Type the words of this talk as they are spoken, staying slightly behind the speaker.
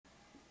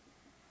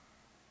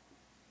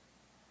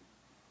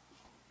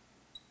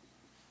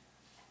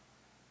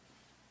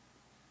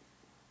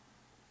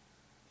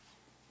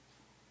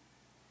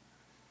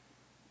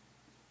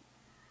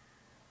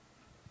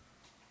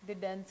the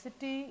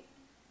density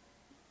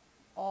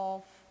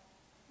of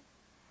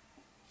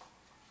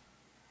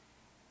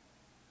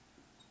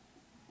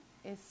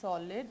a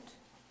solid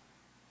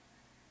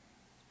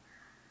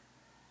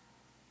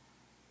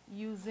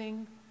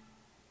using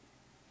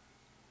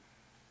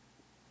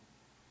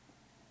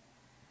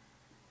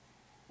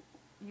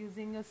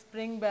a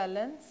spring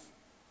balance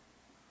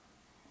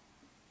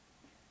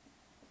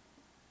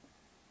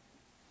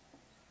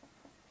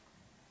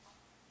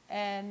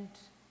and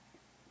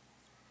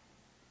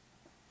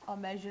a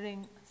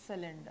measuring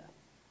cylinder.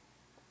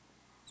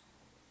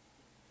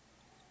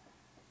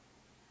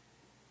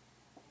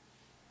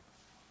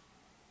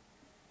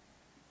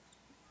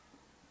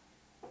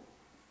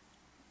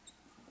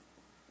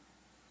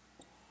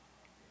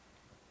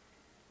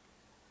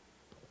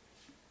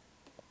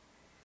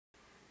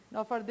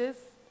 Now for this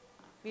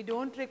we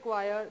don't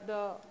require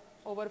the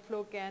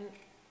overflow can,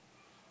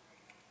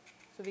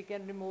 so we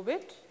can remove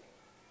it.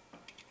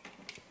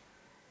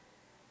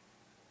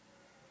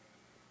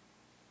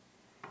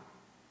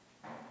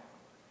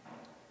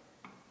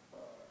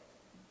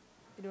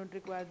 We don't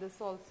require this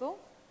also.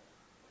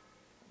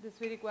 This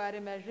we require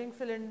a measuring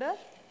cylinder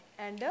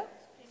and a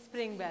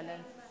spring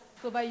balance.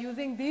 So by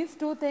using these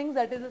two things,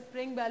 that is a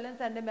spring balance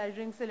and a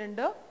measuring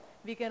cylinder,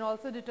 we can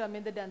also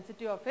determine the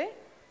density of a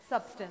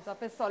substance, of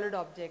a solid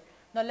object.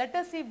 Now let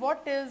us see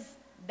what is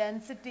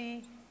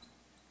density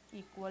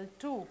equal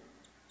to.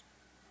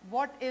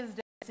 What is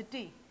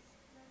density?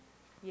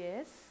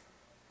 Yes.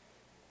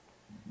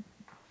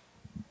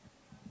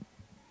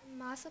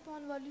 Mass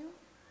upon volume.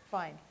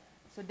 Fine.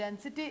 So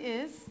density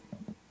is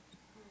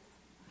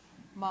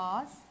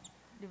mass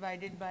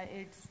divided by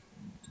its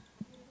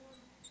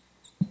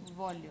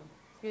volume.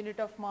 Unit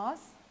of mass,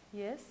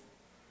 yes.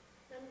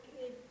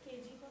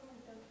 kg per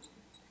meter.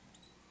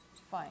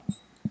 Fine.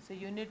 So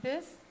unit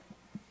is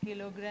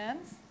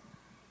kilograms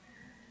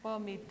per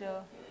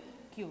meter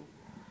cube.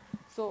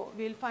 So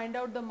we will find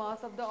out the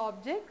mass of the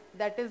object,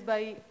 that is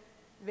by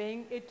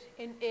weighing it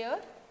in air.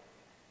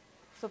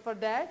 So for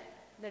that,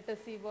 let us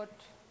see what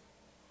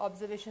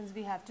observations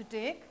we have to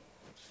take.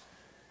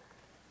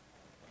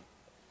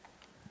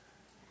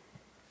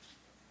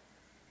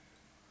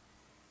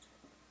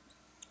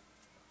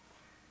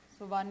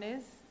 So one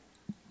is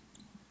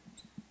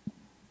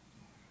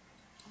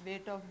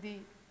weight of the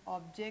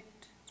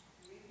object.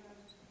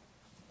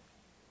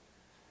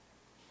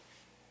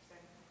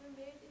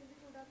 Weight is the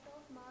product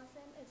of mass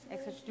and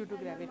Acceleration due to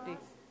gravity.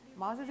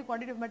 Mass is the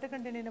quantity of matter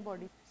contained in a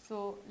body.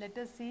 So let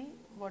us see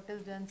what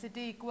is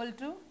density equal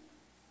to.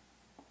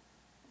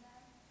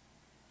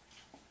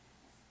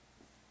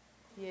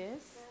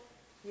 Yes,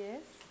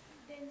 yes.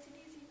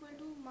 Density is equal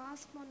to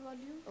mass upon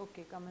volume.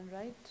 Okay, come and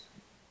write.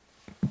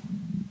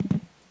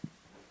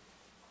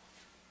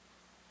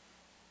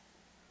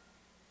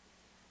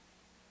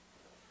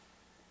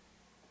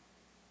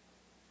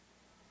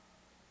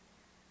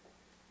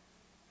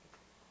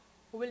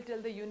 Who will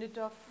tell the unit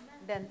of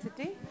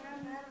density?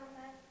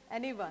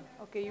 Anyone?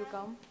 Okay, you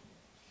come.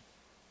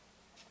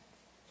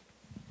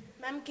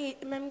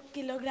 Ma'am,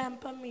 kilogram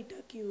per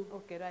meter cube.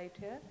 Okay, right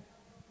here.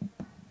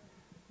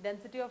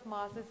 Density of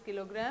mass is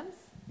kilograms.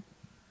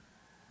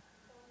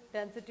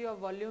 Density of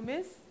volume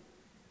is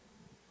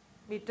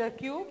meter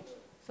cube.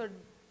 So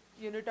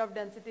unit of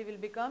density will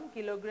become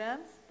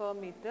kilograms per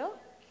meter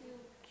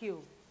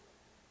cube.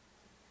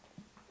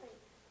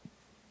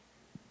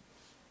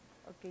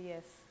 Okay,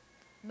 yes.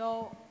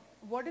 Now,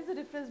 what is the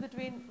difference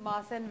between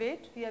mass and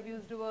weight? We have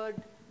used the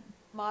word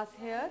mass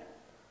here.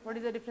 What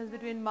is the difference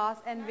between mass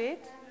and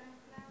weight?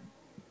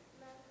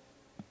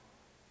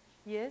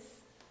 Yes.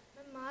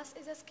 Mass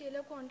is a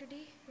scalar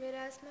quantity,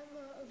 whereas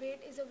weight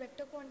is a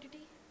vector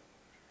quantity.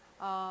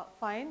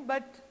 Fine,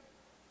 but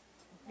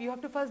we have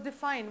to first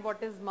define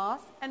what is mass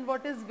and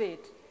what is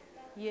weight.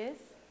 Yes.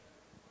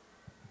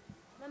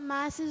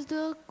 Mass is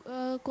the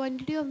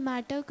quantity of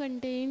matter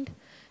contained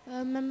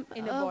In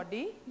a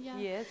body. yeah.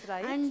 Yes,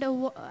 right.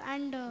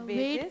 And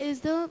weight is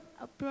the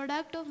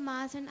product of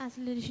mass and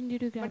acceleration due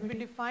to But gravity. we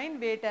define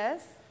weight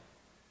as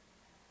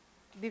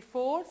the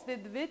force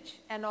with which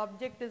an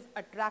object is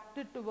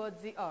attracted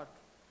towards the earth.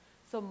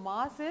 So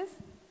mass is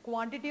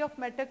quantity of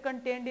matter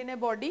contained in a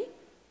body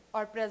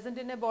or present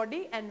in a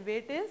body, and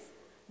weight is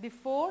the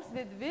force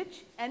with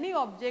which any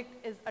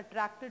object is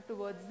attracted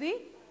towards the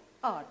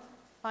earth.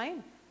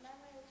 Fine?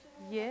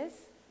 Yes.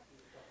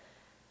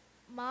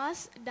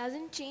 Mass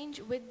doesn't change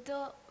with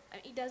the,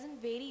 it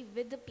doesn't vary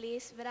with the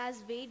place,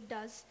 whereas weight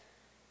does.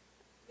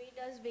 Weight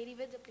does vary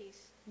with the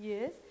place.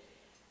 Yes,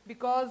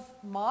 because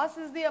mass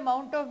is the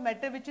amount of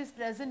matter which is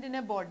present in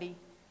a body.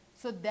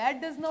 So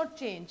that does not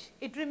change.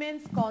 It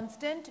remains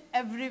constant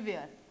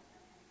everywhere,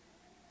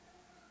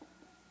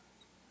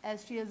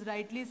 as she has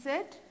rightly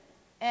said.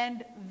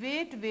 And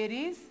weight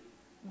varies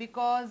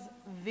because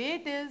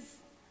weight is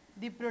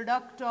the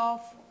product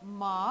of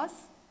mass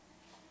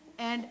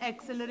and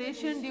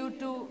acceleration due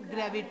to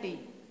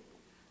gravity.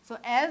 So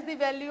as the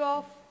value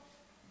of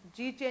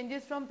g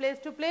changes from place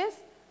to place,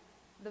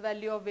 the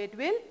value of weight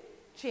will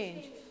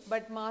change,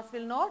 but mass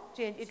will not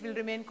change. It will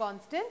remain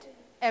constant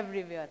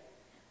everywhere.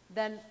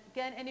 Then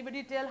can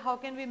anybody tell how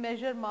can we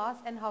measure mass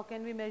and how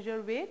can we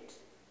measure weight?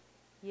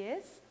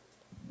 Yes?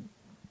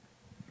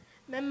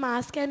 Ma'am,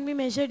 mass can be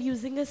measured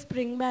using a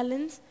spring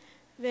balance,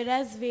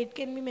 whereas weight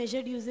can be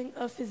measured using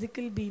a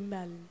physical beam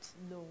balance.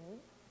 No.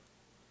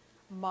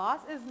 Mass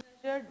is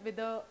measured with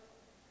a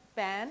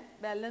pan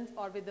balance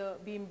or with a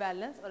beam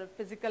balance or a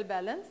physical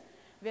balance,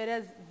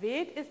 whereas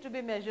weight is to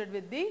be measured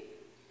with the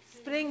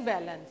spring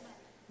balance.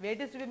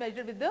 Weight is to be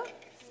measured with the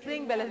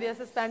spring balance. We are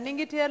suspending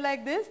it here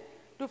like this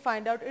to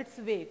find out its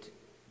weight.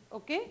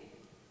 Okay?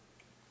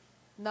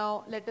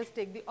 Now let us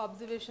take the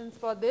observations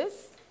for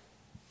this.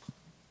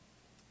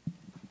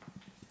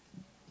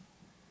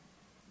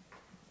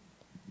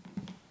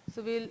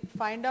 So we'll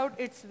find out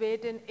its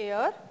weight in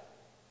air.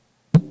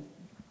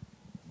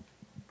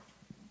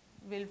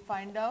 We'll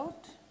find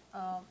out,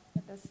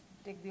 let us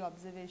take the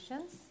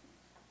observations.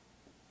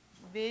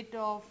 Weight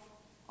of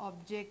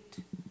object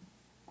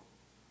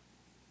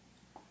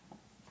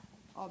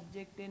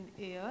in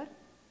air.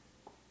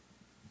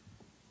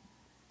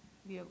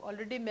 We have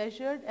already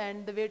measured,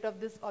 and the weight of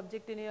this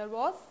object in air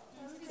was,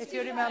 if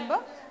you remember,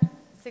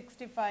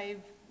 65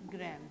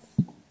 grams.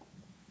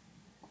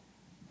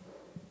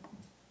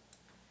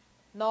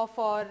 Now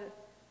for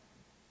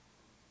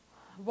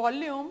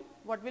volume,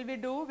 what will we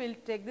do? We'll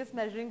take this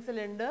measuring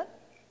cylinder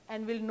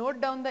and we'll note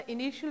down the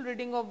initial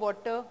reading of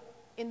water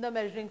in the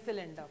measuring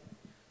cylinder.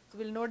 So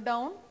we'll note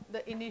down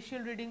the initial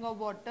reading of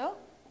water.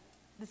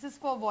 This is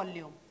for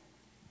volume.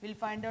 We'll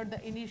find out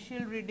the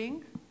initial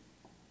reading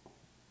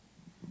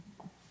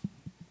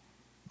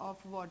of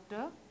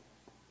water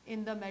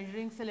in the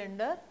measuring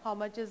cylinder. How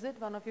much is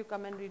it? One of you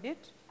come and read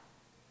it.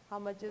 How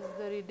much is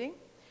the reading?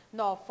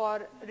 Now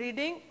for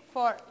reading,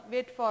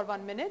 wait for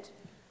 1 minute.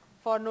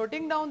 For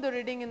noting down the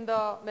reading in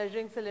the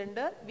measuring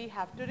cylinder, we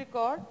have to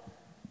record,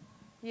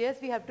 yes,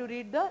 we have to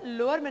read the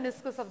lower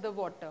meniscus of the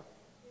water.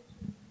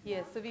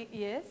 Yes, so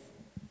yes.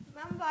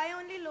 Ma'am, why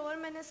only lower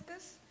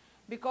meniscus?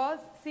 Because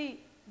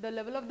see, the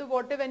level of the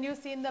water when you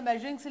see in the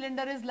measuring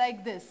cylinder is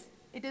like this.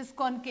 It is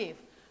concave.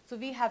 So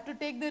we have to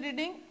take the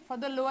reading for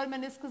the lower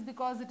meniscus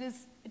because it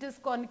is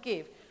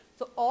concave.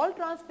 So all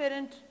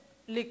transparent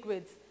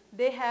liquids,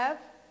 they have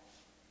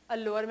a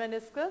lower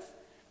meniscus,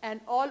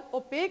 and all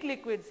opaque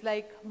liquids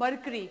like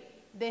mercury,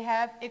 they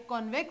have a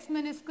convex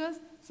meniscus.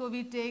 So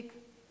we take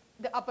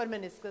the upper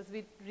meniscus,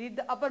 we read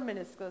the upper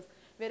meniscus.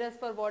 Whereas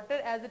for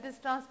water, as it is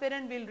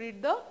transparent, we will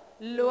read the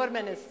lower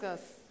meniscus.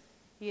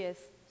 Yes.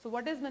 So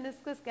what is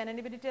meniscus? Can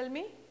anybody tell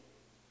me?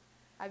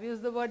 I have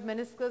used the word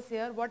meniscus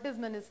here. What is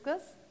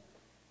meniscus?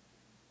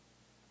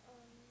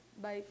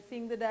 By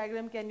seeing the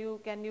diagram, can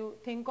you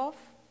think of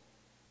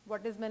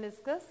what is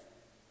meniscus?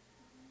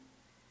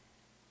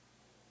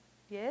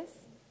 Yes?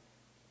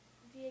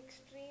 The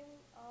extreme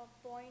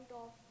point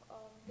of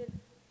the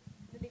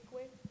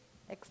liquid.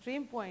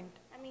 Extreme point?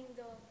 I mean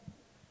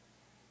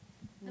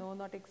No,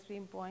 not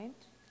extreme point.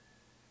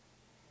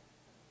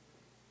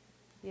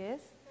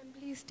 Yes? Ma'am,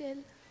 please tell.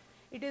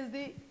 It is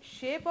the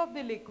shape of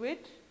the liquid.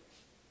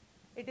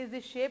 It is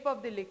the shape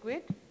of the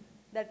liquid.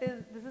 That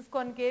is, this is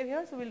concave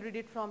here, so we will read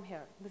it from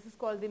here. This is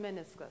called the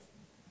meniscus.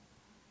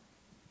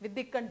 With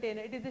the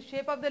container, it is the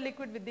shape of the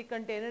liquid with the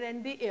container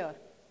and the air.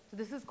 So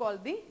this is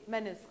called the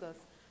meniscus.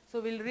 So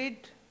we will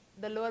read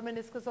the lower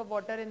meniscus of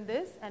water in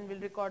this and we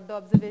will record the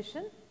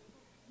observation.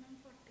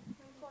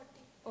 40.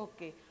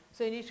 Okay.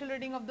 So initial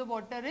reading of the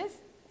water is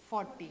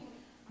 40.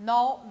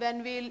 Now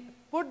when we will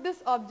put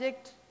this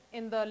object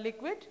in the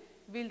liquid,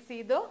 we will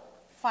see the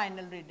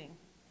final reading.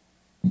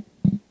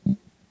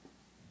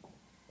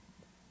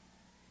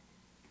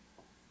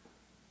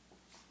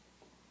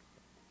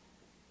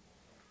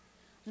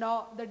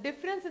 Now the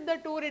difference in the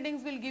two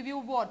readings will give you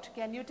what?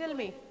 Can you tell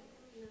me?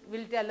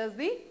 Will tell us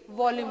the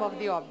volume of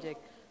the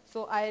object.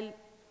 So I'll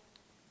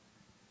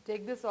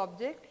take this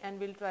object and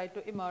we'll try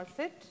to immerse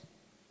it.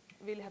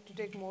 We'll have to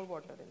take more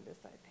water in this,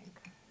 I think.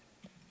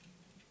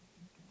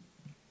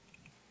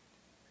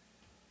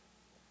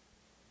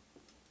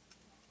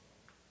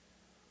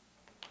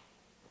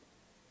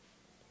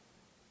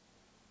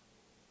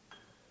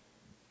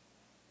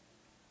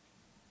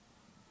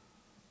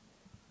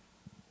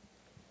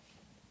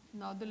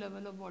 Now the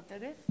level of water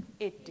is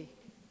 80.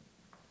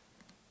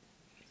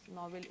 So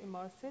now we'll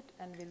immerse it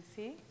and we'll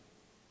see.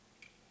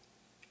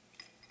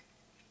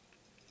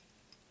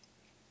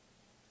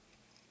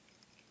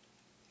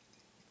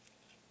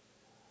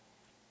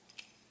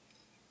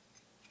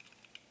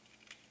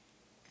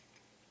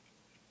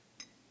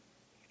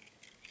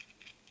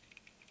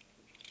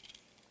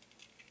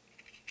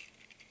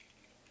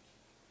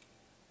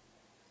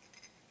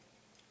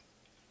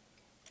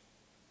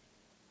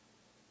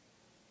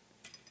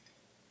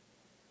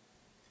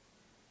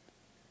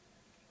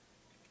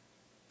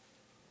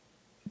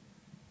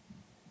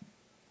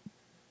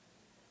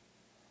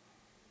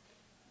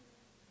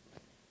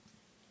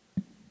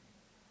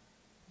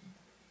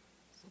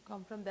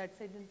 Come from that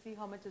side and see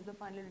how much is the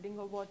final reading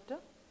of water.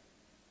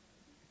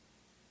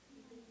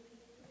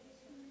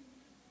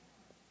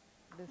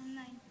 This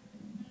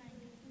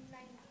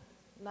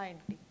 90.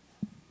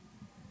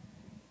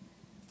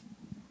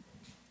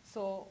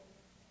 So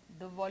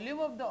the volume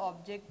of the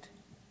object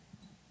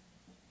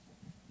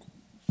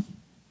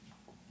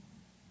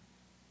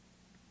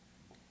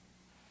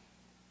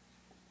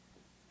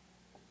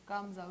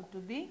comes out to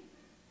be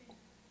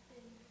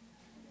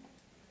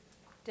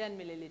 10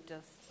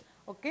 milliliters.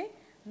 Okay.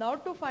 Now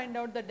to find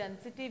out the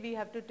density, we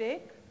have to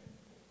take,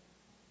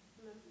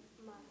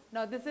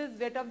 now this is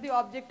weight of the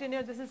object in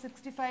here, this is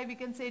 65, we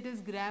can say it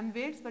is gram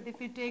weights, but if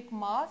we take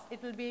mass,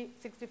 it will be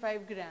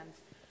 65 grams.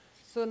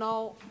 So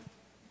now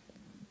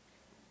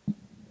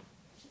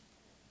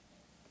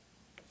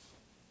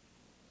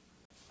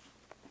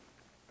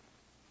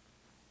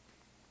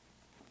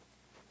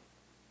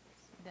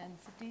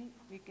density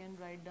we can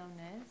write down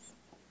as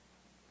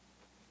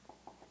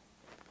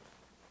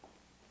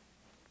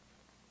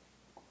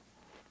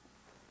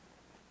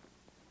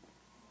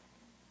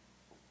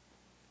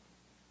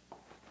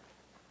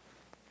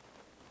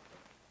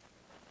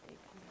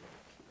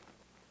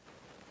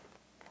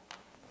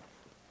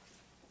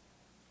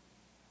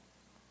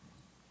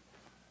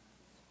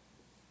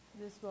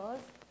this was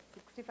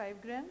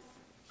 65 grams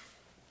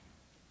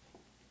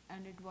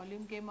and its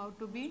volume came out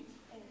to be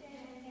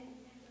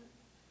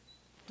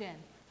 10.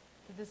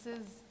 So this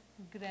is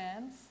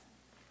grams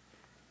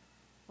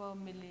per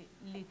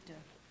milliliter.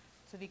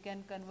 So we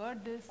can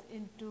convert this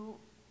into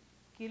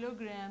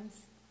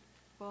kilograms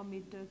per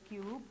meter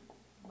cube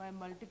by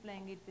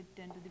multiplying it with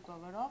 10 to the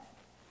power of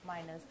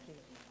minus 3.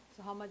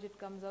 So how much it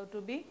comes out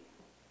to be?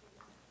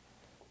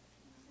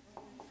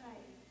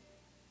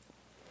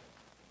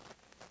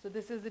 So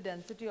this is the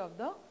density of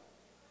the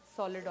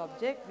solid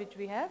object which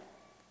we have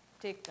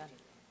taken.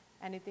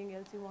 Anything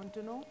else you want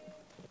to know?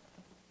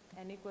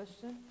 Any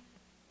question?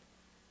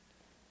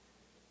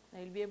 Now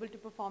you'll be able to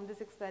perform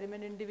this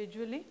experiment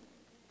individually?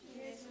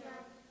 Yes,